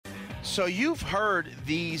So you've heard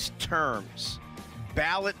these terms: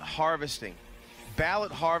 ballot harvesting,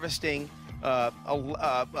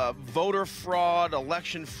 voter fraud,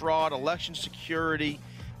 election security.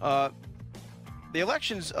 The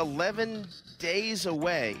election's 11 days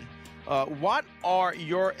away. What are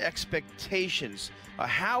your expectations?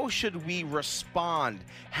 How should we respond?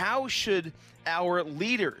 How should our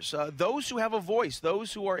leaders, those who have a voice,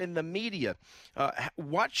 those who are in the media,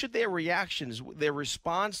 what should their reactions, their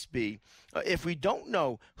response be if we don't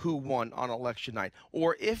know who won on election night,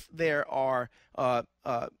 or if there are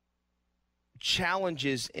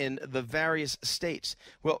challenges in the various states?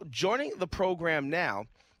 Well, joining the program now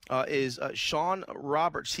is Sean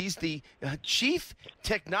Roberts. He's the chief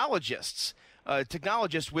technologist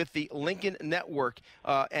with the Lincoln Network.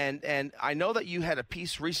 And I know that you had a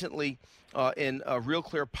piece recently in Real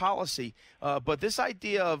Clear Policy, but this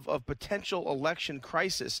idea of potential election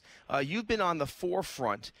crisis, you've been on the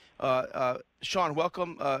forefront. Sean,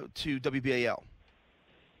 welcome to WBAL.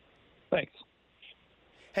 Thanks.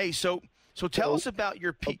 Hey, so tell us about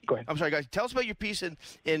your piece. I'm sorry, guys. Tell us about your piece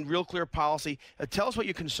in Real Clear Policy. Tell us what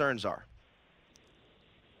your concerns are.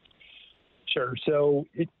 Sure. So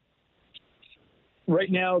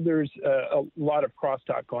right now there's a lot of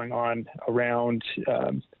crosstalk going on around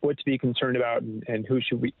what to be concerned about and who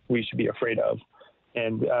we should be afraid of.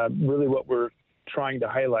 And really what we're trying to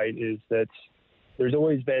highlight is that there's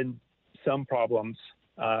always been some problems,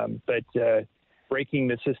 but breaking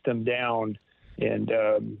the system down and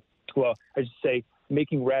I should say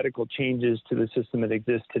making radical changes to the system that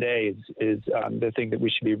exists today is the thing that we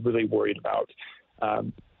should be really worried about.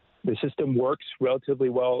 The system works relatively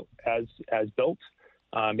well as built.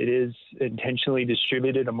 It is intentionally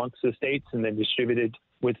distributed amongst the states and then distributed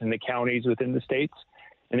within the counties within the states,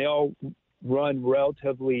 and they all run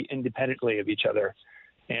relatively independently of each other.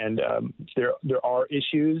 And there are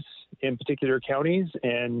issues in particular counties,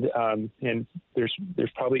 and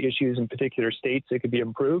there's probably issues in particular states that could be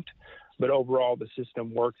improved. But overall, the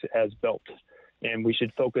system works as built, and we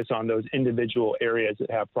should focus on those individual areas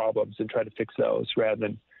that have problems and try to fix those rather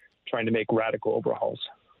than trying to make radical overhauls.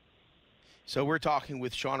 So we're talking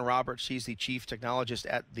with Sean Roberts. He's the chief technologist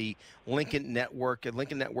at the Lincoln Network. And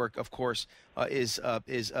Lincoln Network, of course, is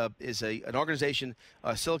an organization,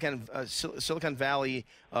 Silicon Valley,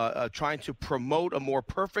 trying to promote a more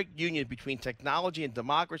perfect union between technology and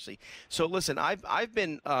democracy. So listen, I've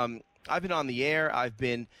been on the air. I've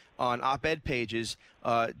been on op-ed pages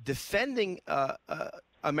defending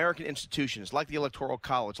American institutions like the Electoral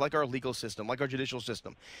College, like our legal system, like our judicial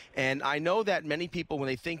system. And I know that many people, when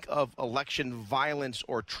they think of election violence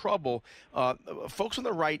or trouble, folks on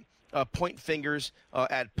the right point fingers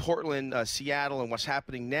at Portland, Seattle, and what's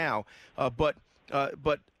happening now. But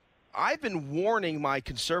I've been warning my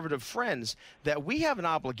conservative friends that we have an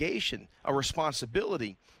obligation, a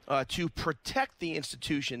responsibility to protect the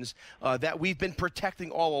institutions that we've been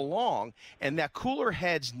protecting all along, and that cooler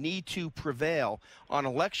heads need to prevail on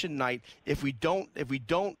election night if we don't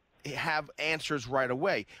have answers right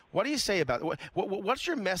away. What do you say about it? What's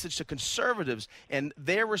your message to conservatives and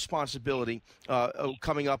their responsibility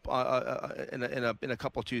coming up in a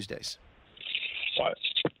couple of Tuesdays? Well,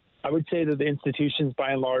 I would say that the institutions,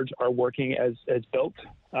 by and large, are working as built.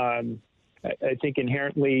 I think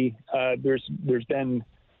inherently there's been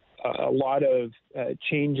a lot of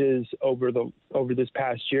changes over this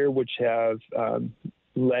past year, which have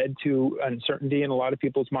led to uncertainty in a lot of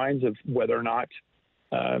people's minds of whether or not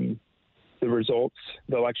the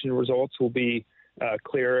election results, will be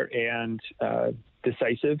clear and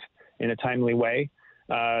decisive in a timely way.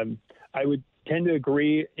 I would tend to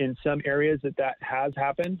agree in some areas that has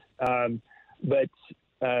happened, but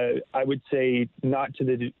I would say not to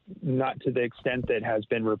the extent that has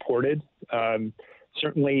been reported.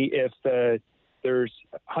 Certainly, if there's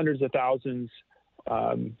hundreds of thousands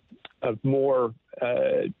of more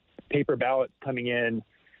paper ballots coming in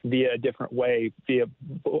via a different way, via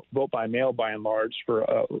vote by mail by and large for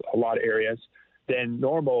a lot of areas, than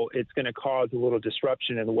normal, it's going to cause a little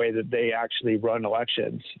disruption in the way that they actually run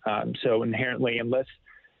elections. So inherently, unless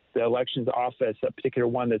the elections office, a particular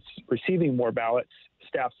one that's receiving more ballots,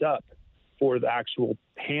 staffs up for the actual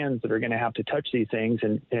hands that are going to have to touch these things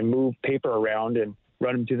and move paper around and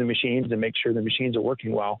run them through the machines and make sure the machines are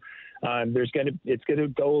working well, it's going to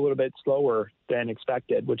go a little bit slower than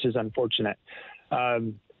expected, which is unfortunate.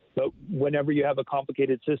 But whenever you have a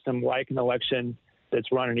complicated system like an election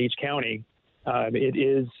that's run in each county, it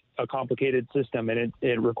is a complicated system, and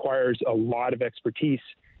it requires a lot of expertise.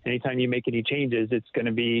 Anytime you make any changes, it's going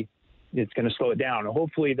to slow it down.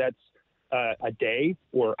 Hopefully that's a day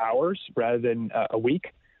or hours rather than a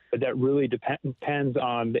week. but that really depends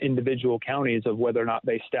on the individual counties of whether or not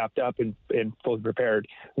they staffed up and fully prepared.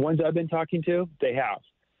 The ones I've been talking to, they have.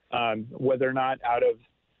 Whether or not out of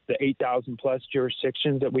the 8,000 plus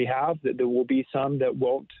jurisdictions that we have, that there will be some that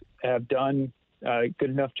won't have done a good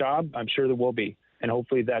enough job, I'm sure there will be. And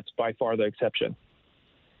hopefully that's by far the exception.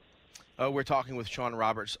 We're talking with Sean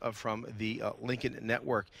Roberts from the Lincoln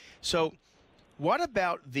Network. So what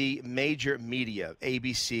about the major media,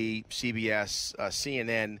 ABC, CBS,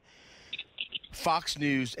 CNN, Fox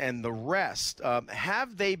News, and the rest?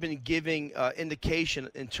 Have they been giving indication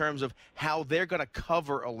in terms of how they're going to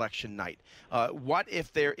cover election night? What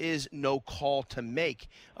if there is no call to make?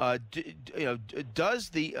 Does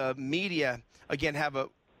the media, again, have a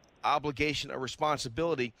obligation, a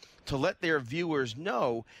responsibility to let their viewers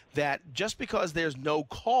know that just because there's no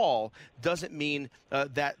call doesn't mean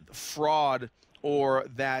that fraud or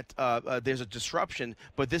that there's a disruption,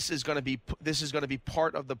 but this is going to be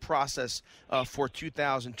part of the process for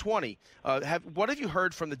 2020. What have you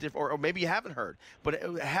heard from the different, or maybe you haven't heard, but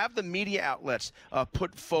have the media outlets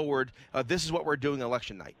put forward this is what we're doing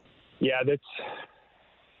election night? Yeah,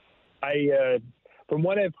 from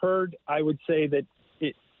what I've heard, I would say that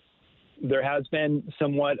there has been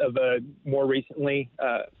somewhat of a more recently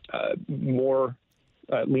more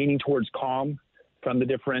leaning towards calm from the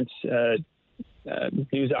different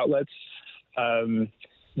news outlets.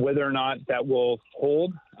 Whether or not that will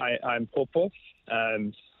hold, I'm hopeful.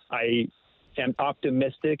 I am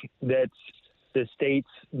optimistic that the states,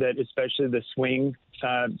 that especially the swing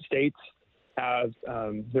states,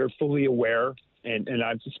 they're fully aware, and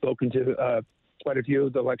I've spoken to quite a few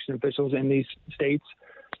of the election officials in these states.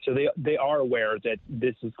 So they are aware that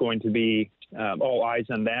this is going to be all eyes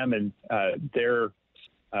on them, and their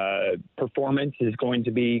performance is going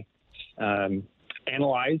to be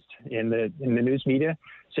analyzed in the news media.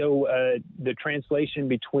 So the translation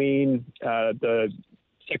between the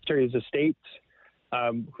secretaries of state,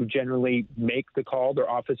 who generally make the call, their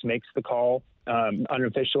office makes the call,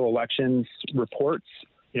 unofficial elections reports.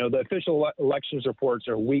 The official elections reports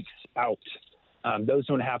are weeks out. Those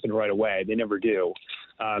don't happen right away. They never do.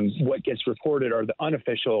 What gets reported are the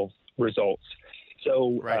unofficial results.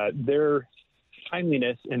 So their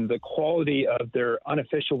timeliness and the quality of their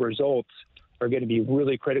unofficial results are going to be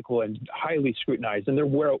really critical and highly scrutinized, and they're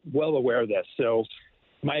well aware of this. So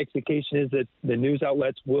my expectation is that the news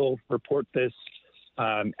outlets will report this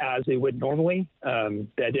as they would normally,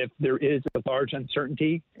 that if there is a large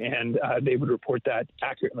uncertainty, and they would report that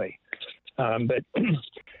accurately. But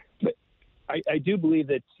I do believe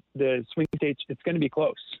that the swing states, it's going to be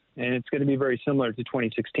close, and it's going to be very similar to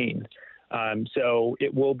 2016. So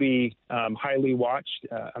it will be highly watched.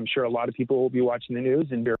 I'm sure a lot of people will be watching the news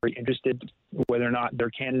and very interested whether or not their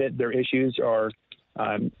candidate, their issues are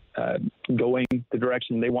going the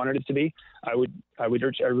direction they wanted it to be. I would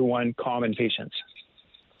urge everyone calm and patience.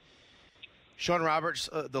 Sean Roberts,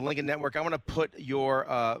 the Lincoln Network, I want to put your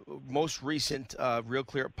most recent Real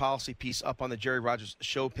Clear policy piece up on the Jerry Rogers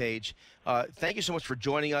Show page. Thank you so much for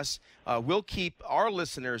joining us. We'll keep our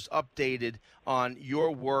listeners updated on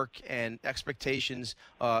your work and expectations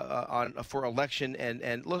for election.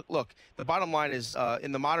 And look, the bottom line is,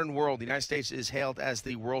 in the modern world, the United States is hailed as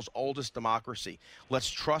the world's oldest democracy.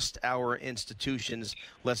 Let's trust our institutions.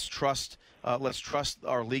 Let's trust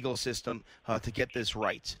our legal system to get this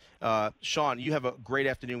right. Sean, you have a great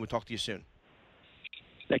afternoon. We'll talk to you soon.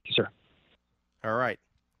 Thank you, sir. All right.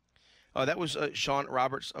 That was Sean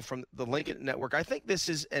Roberts from the Lincoln Network. I think this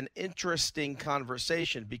is an interesting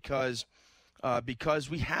conversation because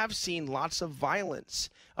we have seen lots of violence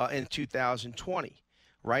in 2020,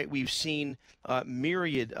 right? We've seen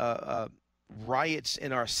myriad riots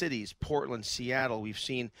in our cities, Portland, Seattle. We've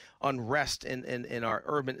seen unrest in our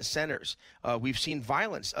urban centers. We've seen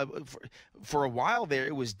violence. For a while there,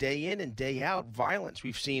 it was day in and day out violence.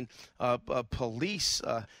 We've seen police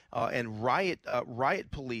and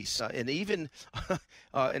riot police, and even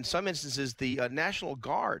in some instances, the National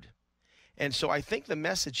Guard. And so I think the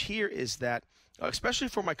message here is that, especially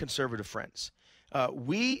for my conservative friends,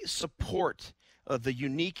 we support the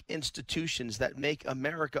unique institutions that make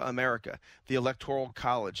America America, the Electoral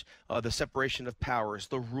College, the separation of powers,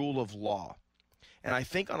 the rule of law. And I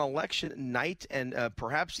think on election night, and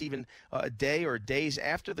perhaps even a day or days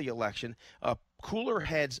after the election, cooler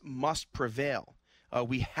heads must prevail.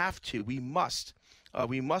 We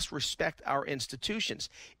must respect our institutions.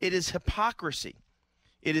 It is hypocrisy.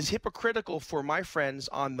 It is hypocritical for my friends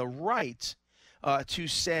on the right to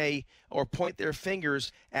say or point their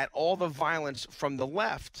fingers at all the violence from the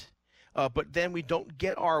left but then we don't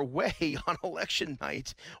get our way on election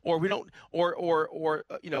night, or we don't, or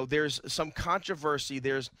there's some controversy,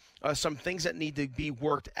 there's some things that need to be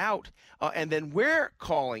worked out, and then we're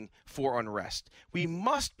calling for unrest. We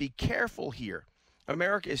must be careful here.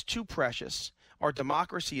 America is too precious. Our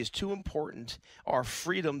democracy is too important, our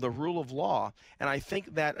freedom, the rule of law. And I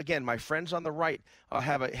think that, again, my friends on the right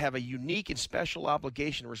have a unique and special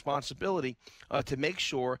obligation and responsibility to make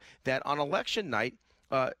sure that on election night,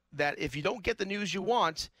 that if you don't get the news you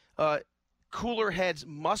want, cooler heads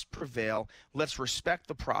must prevail. Let's respect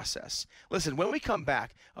the process. Listen, when we come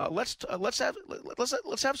back, let's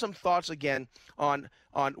have some thoughts again on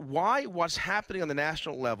why what's happening on the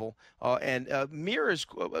national level and mirrors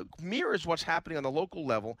what's happening on the local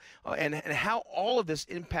level, and how all of this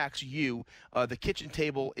impacts you, the kitchen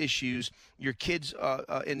table issues, your kids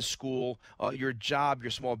in school, your job,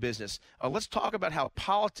 your small business. Let's talk about how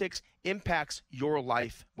politics impacts your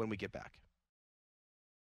life when we get back.